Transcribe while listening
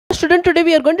student, today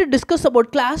we are going to discuss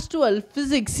about class 12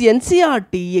 physics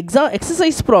NCERT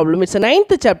exercise problem. It's a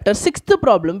 9th chapter, 6th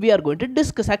problem we are going to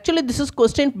discuss. Actually, this is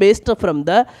question based from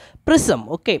the prism.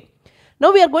 Okay.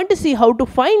 Now we are going to see how to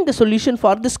find the solution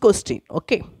for this question.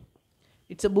 Okay.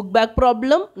 It's a book back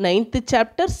problem, 9th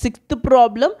chapter, 6th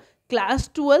problem, class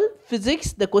 12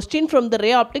 physics. The question from the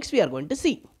ray optics we are going to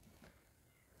see.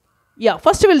 Yeah,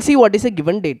 first we will see what is a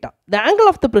given data. The angle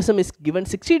of the prism is given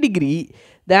 60 degree.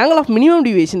 The angle of minimum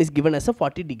deviation is given as a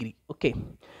 40 degree. Okay.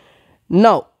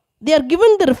 Now, they are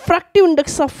given the refractive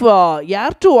index of air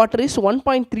to water is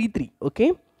 1.33.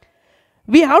 Okay.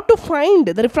 We have to find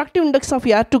the refractive index of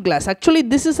air to glass. Actually,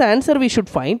 this is the answer we should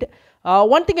find.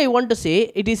 One thing I want to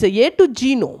say, it is a to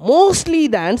G no. Mostly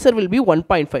the answer will be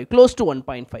 1.5, close to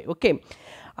 1.5. Okay.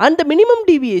 And the minimum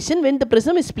deviation when the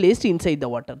prism is placed inside the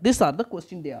water. These are the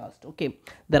question they asked. Okay.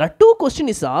 There are two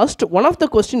questions asked. One of the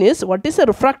question is, what is the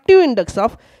refractive index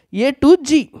of A to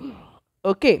G?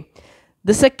 Okay.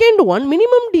 The second one,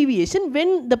 minimum deviation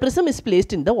when the prism is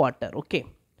placed in the water. Okay.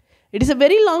 It is a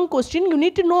very long question. You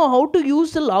need to know how to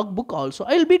use the logbook also.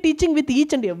 I will be teaching with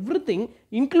each and everything,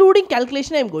 including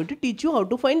calculation. I am going to teach you how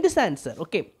to find this answer.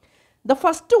 Okay. The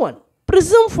first one,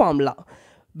 prism formula.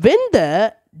 When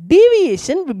the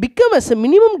deviation will become as a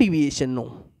minimum deviation,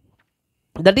 no.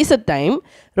 That is the time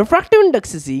refractive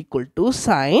index is equal to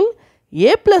sine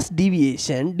A plus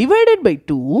deviation divided by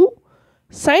 2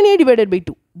 sine A divided by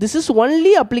 2. This is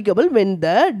only applicable when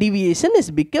the deviation is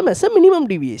become as a minimum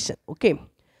deviation. Okay.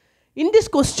 In this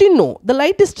question, no, the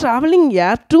light is traveling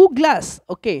air to glass.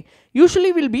 Okay.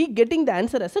 Usually we will be getting the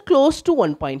answer as a close to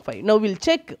 1.5. Now we will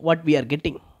check what we are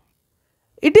getting.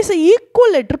 It is an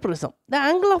equilateral prism. The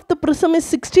angle of the prism is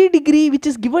 60 degree, which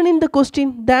is given in the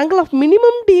question. The angle of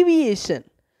minimum deviation.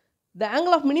 The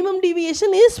angle of minimum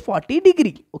deviation is 40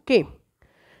 degree. Okay.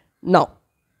 Now,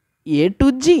 A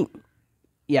to G,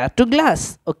 air to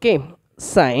glass. Okay.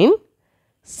 Sine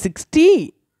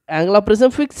 60. Angle of prism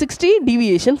fixed 60,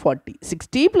 deviation 40.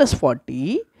 60 plus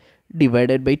 40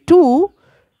 divided by 2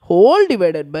 whole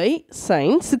divided by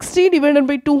sine 60 divided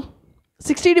by 2.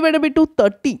 60 divided by 2,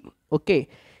 30. Okay.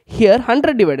 Here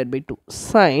 100 divided by 2.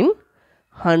 Sine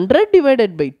 100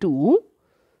 divided by 2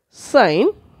 sine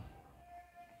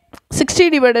 60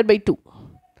 divided by 2.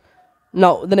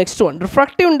 Now the next one,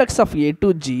 refractive index of A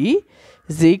to G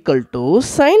is equal to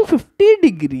sine 50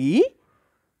 degree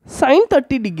sine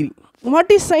 30 degree.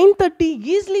 What is sine 30?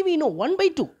 Easily we know 1 by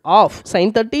 2. Of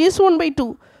sine 30 is 1 by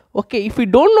 2. Okay. If we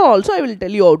don't know also, I will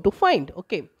tell you how to find.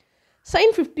 Okay.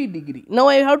 Sine 50 degree. Now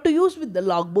I have to use with the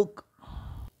logbook.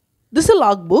 This is a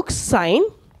logbook. Sine,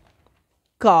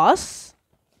 cos,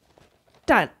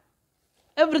 tan.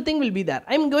 Everything will be there.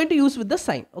 I am going to use with the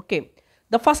sine. Okay.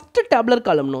 The first tabular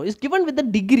column now is given with the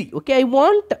degree. Okay. I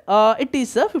want it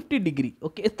is a 50 degree.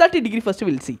 Okay. 30 degree first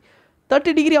we will see.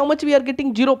 30 degree how much we are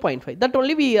getting? 0.5. That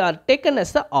only we are taken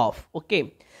as the off.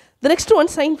 Okay. The next one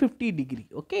sine 50 degree.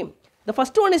 Okay. The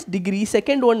first one is degree.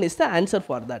 Second one is the answer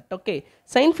for that. Okay.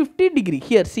 Sine 50 degree.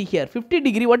 Here see here 50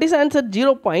 degree. What is the answer?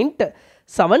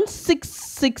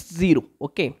 0.7660.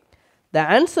 Okay. The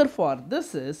answer for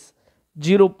this is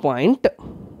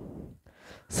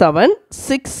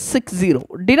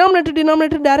 0.7660.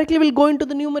 Denominator directly will go into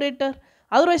the numerator.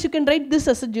 Otherwise you can write this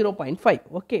as a 0.5.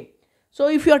 Okay. So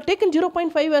if you are taken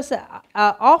 0.5 as a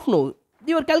off no,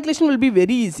 your calculation will be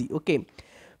very easy. Okay.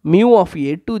 Mu of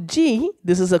A to G,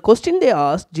 this is a question they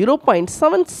asked,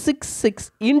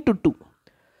 0.766 into 2.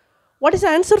 What is the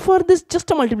answer for this?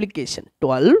 Just a multiplication.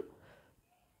 12,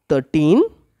 13,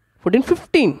 14,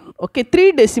 15. Okay,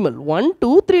 3 decimal. 1,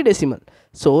 2, 3 decimal.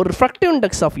 So refractive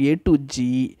index of A to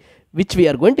G, which we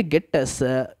are going to get as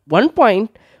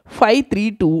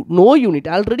 1.532, no unit.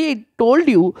 Already I told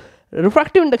you,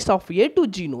 refractive index of A to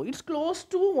G, no, it's close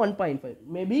to 1.5,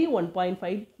 maybe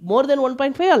 1.5, more than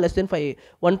 1.5 or less than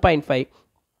 1.5.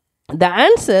 The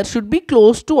answer should be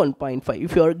close to 1.5.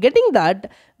 If you are getting that,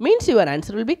 means your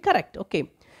answer will be correct. Okay.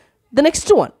 The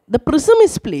next one, the prism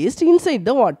is placed inside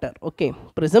the water. Okay.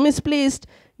 Prism is placed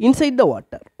inside the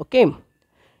water. Okay.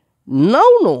 Now,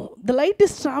 no, the light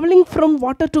is traveling from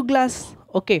water to glass.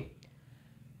 Okay.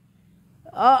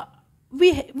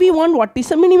 We want what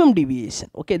is a minimum deviation.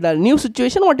 Okay, the new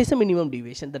situation, what is a minimum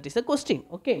deviation? That is the question.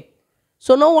 Okay.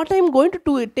 So now what I am going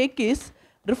to take is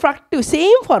refractive,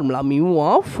 same formula, mu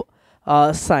of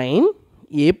sine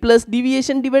A plus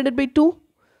deviation divided by 2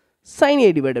 sine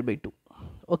A divided by 2.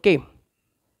 Okay.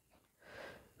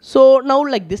 So now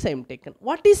like this I am taken.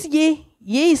 What is A? A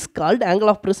is called angle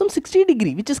of prism 60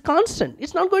 degree, which is constant.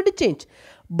 It's not going to change.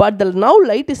 But the now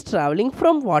light is traveling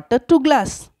from water to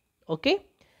glass. Okay.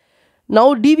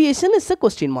 Now deviation is a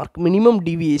question mark. Minimum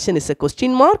deviation is a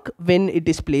question mark when it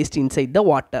is placed inside the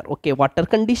water. Okay, water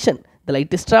condition. The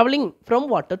light is traveling from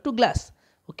water to glass.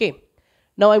 Okay,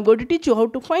 now I am going to teach you how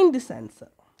to find this answer.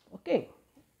 Okay,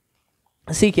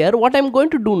 see here what I am going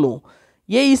to do now.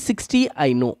 A is 60,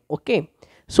 I know. Okay,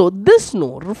 so this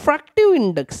no, refractive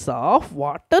index of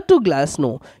water to glass,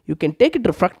 no, you can take it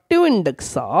refractive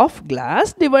index of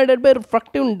glass divided by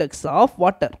refractive index of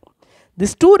water.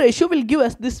 This 2 ratio will give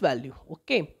us this value.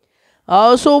 Okay,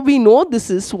 so we know this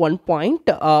is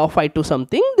 1.52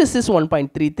 something, this is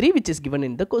 1.33, which is given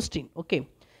in the question. Okay,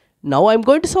 now I am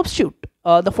going to substitute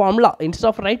the formula. Instead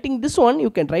of writing this one, you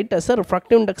can write as a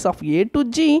refractive index of A to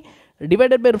G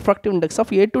divided by refractive index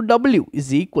of A to W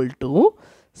is equal to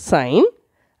sine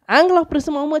angle of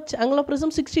prism. How much? Angle of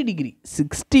prism 60 degree.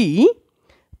 60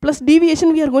 plus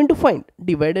deviation we are going to find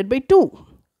divided by 2.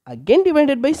 Again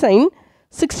divided by sine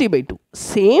 60 by 2.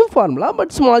 Same formula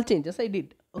but small changes I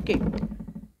did. Okay.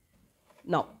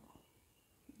 Now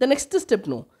the next step,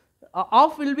 no,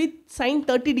 off will be sine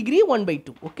 30 degree 1 by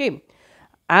 2. Okay.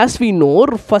 As we know,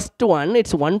 first one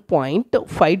it's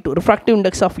 1.52 refractive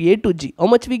index of A to G. How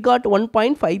much we got?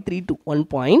 1.532.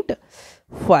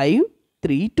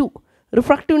 1.532.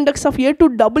 Refractive index of A to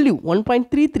W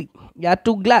 1.33. Air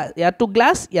to glass, air to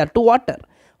glass, air to water.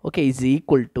 Okay, is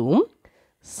equal to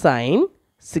sine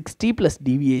 60 plus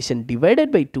deviation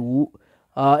divided by 2.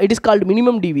 It is called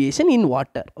minimum deviation in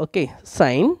water. Okay,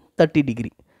 sine 30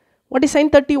 degree. What is sine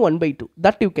 30? 1 by 2.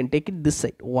 That you can take it this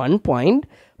side.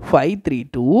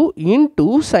 1.532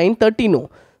 into sine 30, no,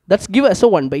 that's give us a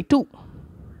 1 by 2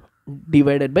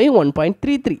 divided by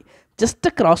 1.33. Just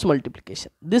a cross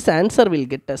multiplication. This answer will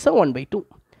get us a 1 by 2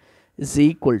 is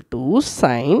equal to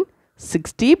sine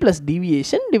 60 plus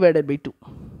deviation divided by 2.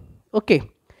 Okay.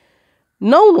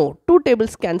 Now, no, 2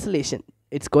 tables cancellation.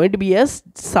 It's going to be as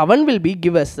 7 will be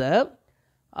give us a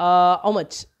how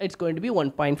much? It's going to be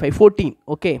 1.514.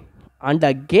 Okay. And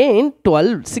again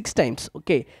 12 6 times.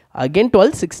 Okay, again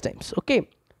 12 6 times. Okay,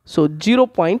 so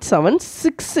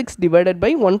 0.766 divided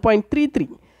by 1.33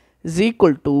 is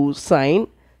equal to sine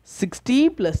 60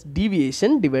 plus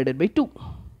deviation divided by 2.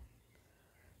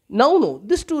 Now, no,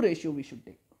 this 2 ratio we should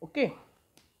take. Okay,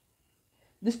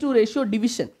 this 2 ratio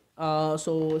division.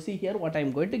 So see here what I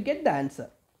am going to get the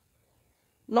answer.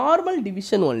 Normal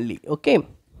division only. Okay,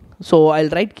 so I'll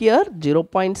write here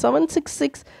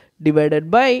 0.766 divided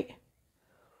by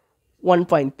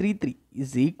 1.33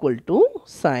 is equal to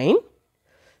sine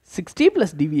 60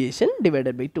 plus deviation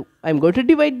divided by 2. I am going to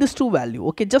divide this 2 value.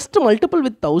 Okay, just multiple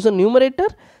with 1000 numerator,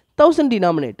 1000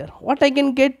 denominator. What I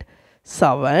can get?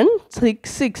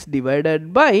 766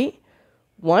 divided by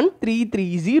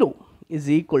 1330 is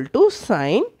equal to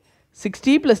sine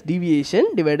 60 plus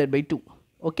deviation divided by 2.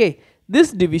 Okay,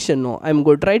 this division, no, I am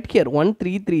going to write here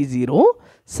 1330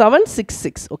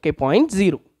 766. Okay,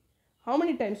 0.0. How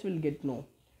many times will get? No,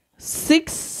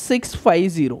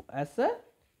 6650 as a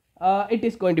it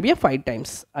is going to be a 5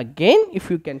 times. Again,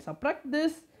 if you can subtract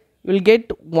this, you will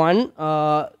get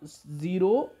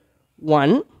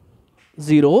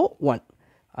 10101.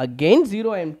 Again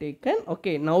 0 I am taken.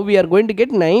 Okay, now we are going to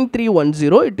get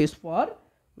 9310. It is for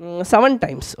 7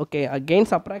 times. Okay, again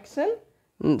subtraction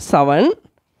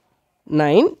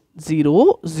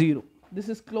 7900. This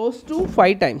is close to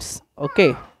 5 times.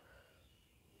 Okay,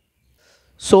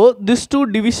 so this 2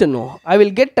 division, no, I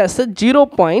will get as a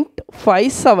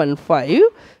 0.575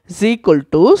 is equal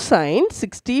to sine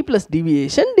 60 plus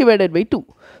deviation divided by 2.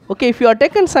 Okay, if you are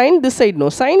taken sine this side, no,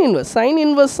 sine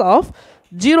inverse of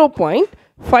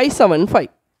 0.575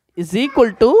 is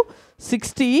equal to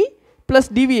 60 plus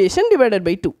deviation divided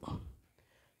by 2.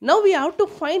 Now we have to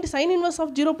find sine inverse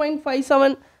of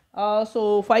 0.57.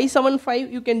 So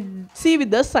 575 you can see with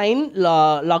the sine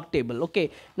log table. Okay,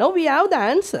 now we have the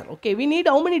answer. Okay, we need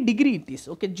how many degree it is?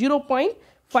 Okay,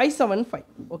 0.575.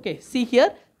 Okay, see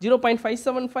here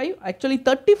 0.575 actually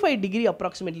 35 degree,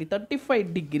 approximately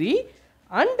 35 degree,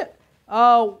 and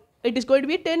it is going to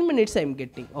be 10 minutes I am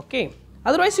getting. Okay,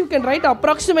 otherwise you can write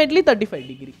approximately 35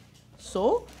 degree.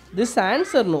 So this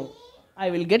answer, no,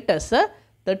 I will get as a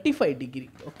 35 degree.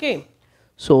 Okay,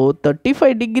 so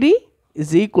 35 degree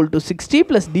is equal to 60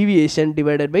 plus deviation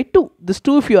divided by 2. This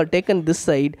 2 if you are taken this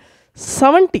side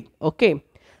 70. Okay,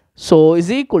 so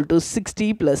is equal to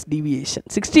 60 plus deviation.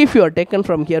 60 if you are taken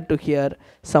from here to here,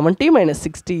 70 minus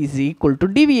 60 is equal to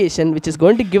deviation, which is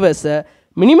going to give us a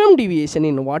minimum deviation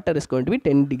in water is going to be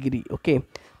 10 degree. Okay,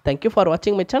 thank you for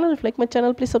watching my channel. If you like my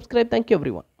channel, please subscribe. Thank you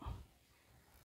everyone.